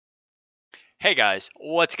Hey guys,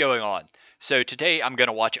 what's going on? So today I'm going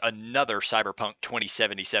to watch another Cyberpunk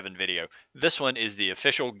 2077 video. This one is the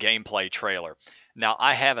official gameplay trailer. Now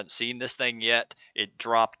I haven't seen this thing yet. It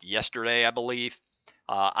dropped yesterday, I believe.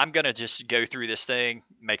 I'm going to just go through this thing,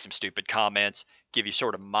 make some stupid comments, give you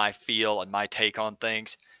sort of my feel and my take on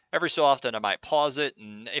things. Every so often I might pause it,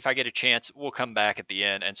 and if I get a chance, we'll come back at the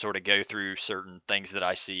end and sort of go through certain things that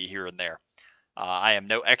I see here and there. I am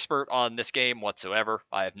no expert on this game whatsoever.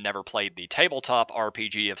 I have never played the tabletop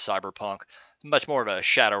RPG of Cyberpunk, much more of a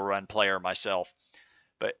Shadowrun player myself.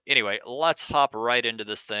 But anyway, let's hop right into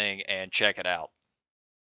this thing and check it out.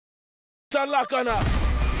 Unlock on us!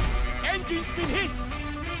 Engine's been hit!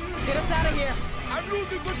 Get us out of here! I'm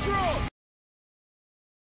losing control!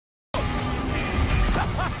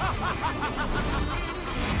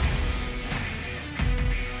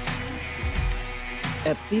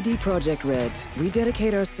 At CD Projekt Red, we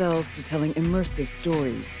dedicate ourselves to telling immersive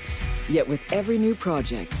stories. Yet with every new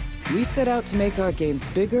project, we set out to make our games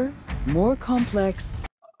bigger, more complex.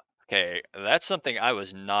 Okay, that's something I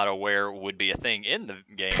was not aware would be a thing in the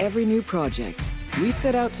game. Every new project, we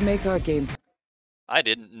set out to make our games. I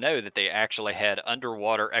didn't know that they actually had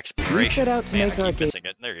underwater exploration. We set out to Man, make I our keep missing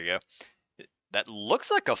it. There you go. That looks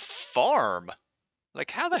like a farm. Like,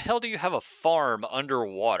 how the hell do you have a farm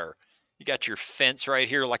underwater? You got your fence right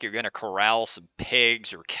here like you're going to corral some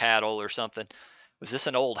pigs or cattle or something. Was this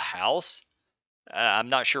an old house? I'm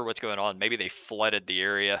not sure what's going on. Maybe they flooded the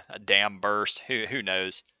area. A dam burst. Who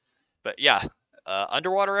knows? But yeah,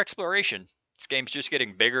 underwater exploration. This game's just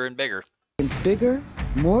getting bigger and bigger. Games bigger,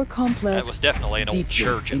 more complex. That was definitely an old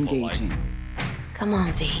church. Engaging. Come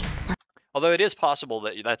on, V. Although it is possible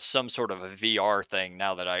that that's some sort of a VR thing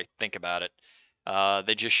now that I think about it.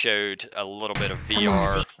 They just showed a little bit of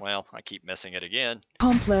VR. Well, I keep missing it again.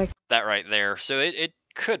 Complex. That right there. So it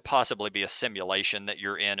could possibly be a simulation that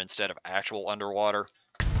you're in instead of actual underwater.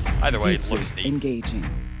 Either way, it looks neat. Engaging.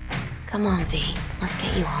 Come on, V. Let's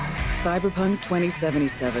get you home. Cyberpunk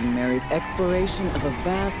 2077 marries exploration of a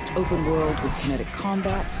vast open world with kinetic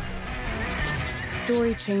combat,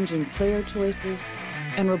 story-changing player choices,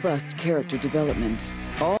 and robust character development.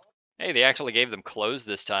 All Hey, they actually gave them clothes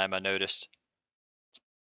this time, I noticed.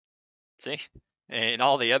 See? And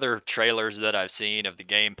all the other trailers that I've seen of the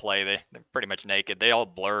gameplay, they're pretty much naked. They all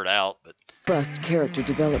blurred out, but robust character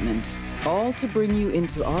development, all to bring you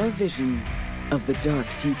into our vision of the dark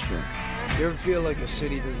future. You ever feel like the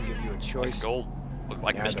city doesn't give you a this choice? gold looked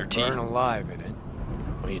like You either Mr. T. burn alive in it,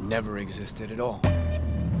 or you never existed at all.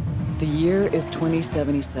 The year is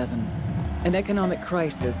 2077. An economic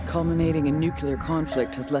crisis culminating in nuclear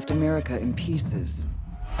conflict has left America in pieces.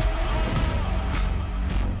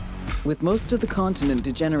 With most of the continent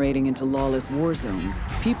degenerating into lawless war zones,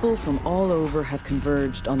 people from all over have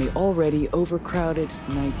converged on the already overcrowded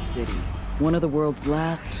Night City, one of the world's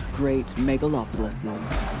last great megalopolises.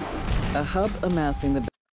 A hub amassing the...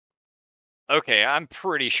 Okay, I'm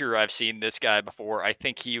pretty sure I've seen this guy before. I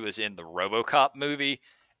think he was in the RoboCop movie,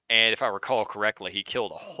 and if I recall correctly, he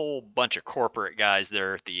killed a whole bunch of corporate guys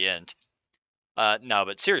there at the end. No,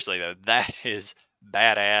 but seriously though, that is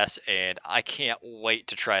badass, and I can't wait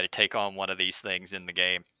to try to take on one of these things in the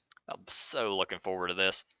game. I'm so looking forward to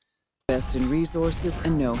this. Best in resources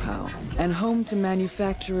and know-how, and home to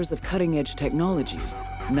manufacturers of cutting-edge technologies,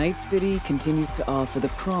 Night City continues to offer the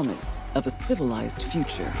promise of a civilized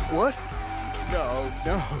future. What? No,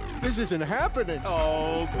 this isn't happening.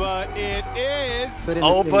 Oh, but it is! But in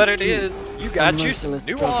Oh, the but city's it streets, is. You got a you some merciless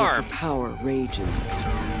new struggle for arms. power rages.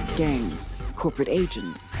 Gangs, corporate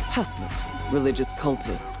agents, hustlers, religious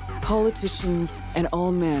cultists, politicians, and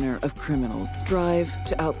all manner of criminals strive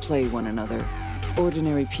to outplay one another.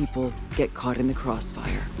 Ordinary people get caught in the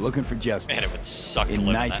crossfire. Looking for justice. Man, it would suck to In live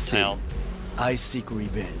in Night that City, town. I seek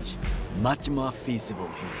revenge. Much more feasible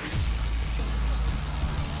here.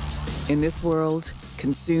 In this world,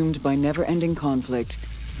 consumed by never-ending conflict,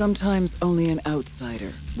 sometimes only an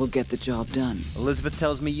outsider will get the job done. Elizabeth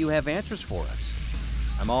tells me you have answers for us.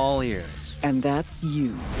 I'm all ears. And that's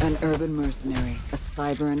you, an urban mercenary, a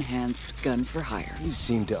cyber-enhanced gun for hire. You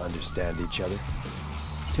seem to understand each other.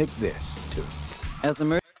 Take this, too. As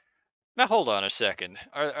a Now hold on a second.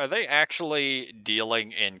 Are they actually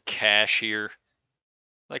dealing in cash here?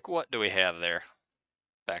 Like, what do we have there?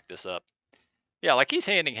 Back this up. Yeah, like he's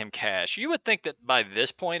handing him cash. You would think that by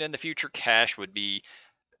this point in the future, cash would be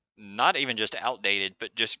not even just outdated,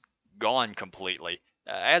 but just gone completely.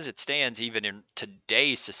 As it stands, even in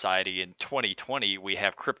today's society in 2020, we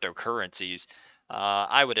have cryptocurrencies.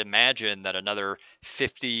 I would imagine that another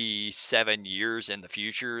 57 years in the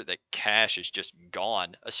future, that cash is just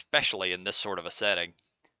gone, especially in this sort of a setting.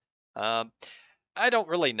 Um, I don't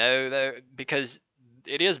really know though, because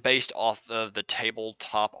it is based off of the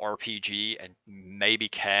tabletop RPG, and maybe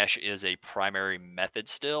cash is a primary method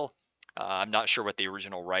still. I'm not sure what the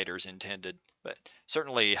original writers intended, but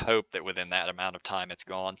certainly hope that within that amount of time it's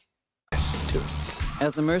gone.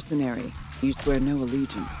 As a mercenary, you swear no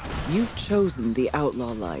allegiance. You've chosen the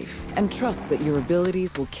outlaw life and trust that your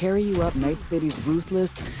abilities will carry you up Night City's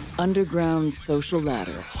ruthless, underground social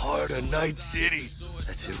ladder. Heart of Night City.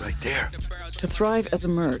 That's it right there. To thrive as a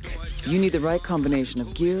merc, you need the right combination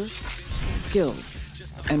of gear, skills,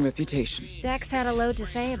 and reputation. Dex had a load to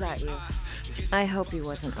say about you. I hope he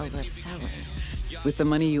wasn't overselling. With the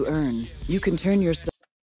money you earn, you can turn yourself...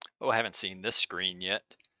 Oh, I haven't seen this screen yet.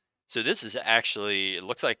 So this is actually, it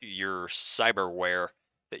looks like your cyberware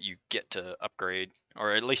that you get to upgrade,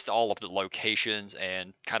 or at least all of the locations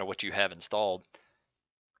and kind of what you have installed.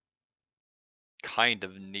 Kind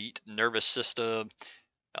of neat. Nervous system.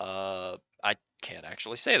 I can't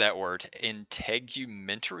actually say that word.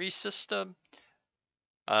 Integumentary system.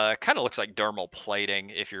 Kind of looks like dermal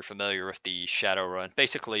plating if you're familiar with the Shadowrun.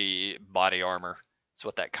 Basically body armor. That's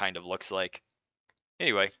what that kind of looks like.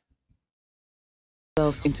 Anyway.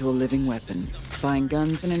 Into a living weapon, buying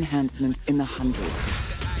guns and enhancements in the hundreds.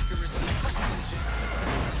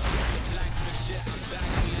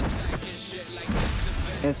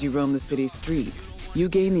 As you roam the city's streets, you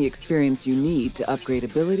gain the experience you need to upgrade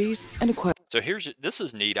abilities and acquire... So this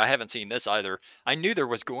is neat. I haven't seen this either. I knew there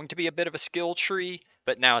was going to be a bit of a skill tree,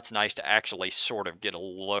 but now it's nice to actually sort of get a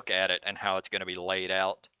look at it and how it's going to be laid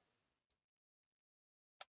out.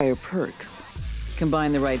 Perks.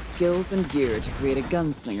 Combine the right skills and gear to create a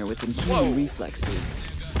gunslinger with inhuman reflexes.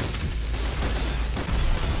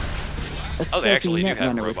 A stealthy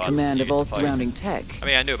netrunner with command of all surrounding tech. I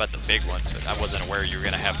mean, I knew about the big ones, but I wasn't aware you were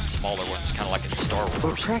going to have smaller ones, kind of like in Star Wars.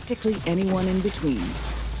 Or practically anyone in between.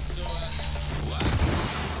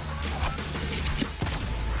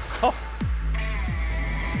 Oh.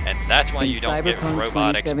 And that's why in you don't Cyberpunk get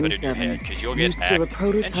robotics put in your head, because you'll get hacked a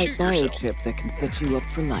prototype and shoot yourself. biochip that can set you up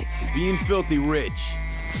for life. Being filthy rich.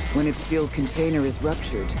 When its sealed container is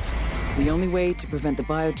ruptured, the only way to prevent the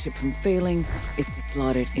biochip from failing is to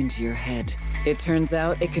slot it into your head. It turns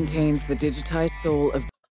out it contains the digitized soul of...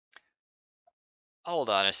 Hold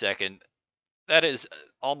on a second. That is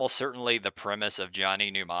almost certainly the premise of Johnny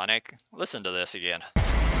Mnemonic. Listen to this again.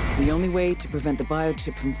 The only way to prevent the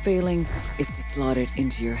biochip from failing is to slot it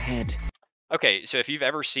into your head. Okay, so if you've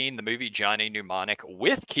ever seen the movie Johnny Mnemonic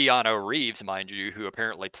with Keanu Reeves, mind you, who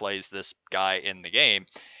apparently plays this guy in the game,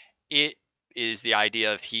 it is the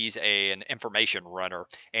idea of he's an information runner,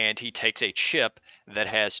 and he takes a chip that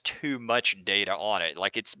has too much data on it,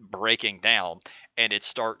 like it's breaking down, and it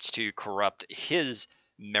starts to corrupt his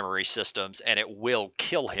memory systems, and it will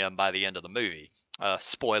kill him by the end of the movie.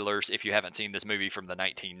 Spoilers if you haven't seen this movie from the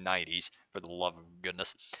 1990s, for the love of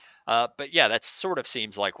goodness. But yeah, that sort of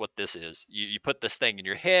seems like what this is. You put this thing in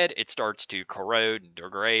your head, it starts to corrode and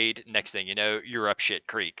degrade. Next thing you know, you're up shit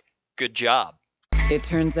creek. Good job. It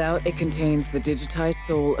turns out it contains the digitized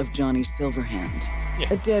soul of Johnny Silverhand.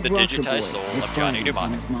 Yeah, a dead the rocker boy digitized soul with of Johnny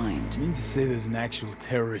violence on Mnemonic. his mind. You mean to say there's an actual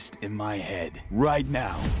terrorist in my head right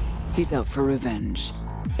now? He's out for revenge.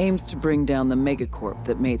 Aims to bring down the megacorp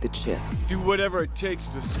that made the chip. Do whatever it takes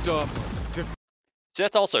to stop him. So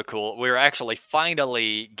that's also cool. We're actually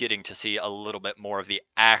finally getting to see a little bit more of the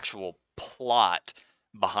actual plot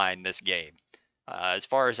behind this game. As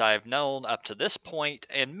far as I've known up to this point,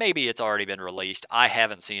 and maybe it's already been released, I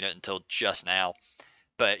haven't seen it until just now.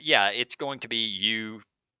 But yeah, it's going to be you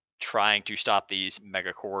trying to stop these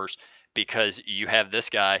megacores because you have this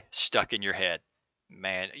guy stuck in your head.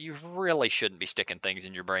 Man, you really shouldn't be sticking things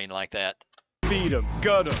in your brain like that. Feed him,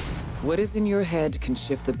 gut him. What is in your head can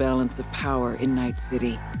shift the balance of power in Night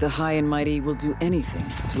City. The high and mighty will do anything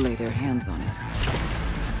to lay their hands on it.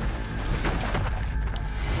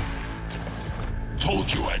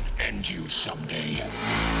 Told you I'd end you someday.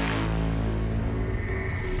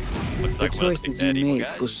 Looks The like one of choices the you big bad evil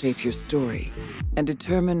make will guys. shape your story and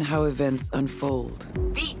determine how events unfold.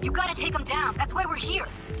 V, you gotta take him down. That's why we're here.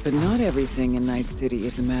 But not everything in Night City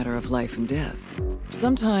is a matter of life and death.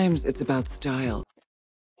 Sometimes it's about style.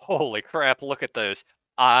 Holy crap, look at those.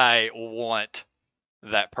 I want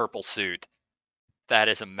that purple suit. That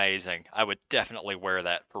is amazing. I would definitely wear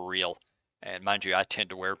that for real. And mind you, I tend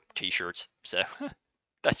to wear t-shirts, so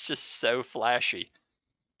that's just so flashy.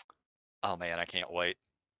 Oh man, I can't wait.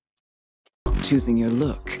 Choosing your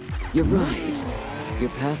look, your ride, your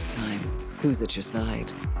pastime, who's at your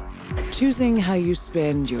side. Choosing how you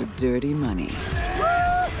spend your dirty money.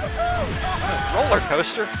 Roller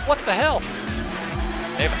coaster? What the hell?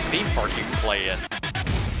 They have a theme park you can play in.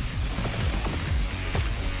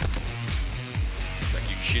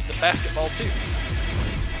 shoots a basketball too.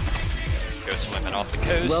 Go swimming off the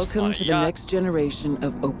coast. Welcome to the next generation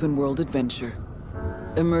of open world adventure.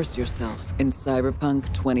 Immerse yourself in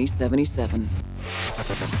Cyberpunk 2077.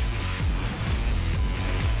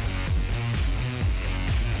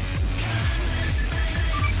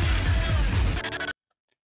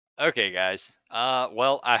 Okay, guys.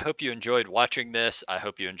 Well, I hope you enjoyed watching this. I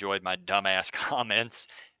hope you enjoyed my dumbass comments.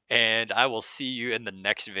 And I will see you in the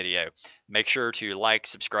next video. Make sure to like,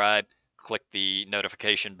 subscribe, click the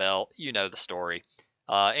notification bell. You know the story.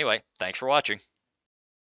 Anyway, thanks for watching.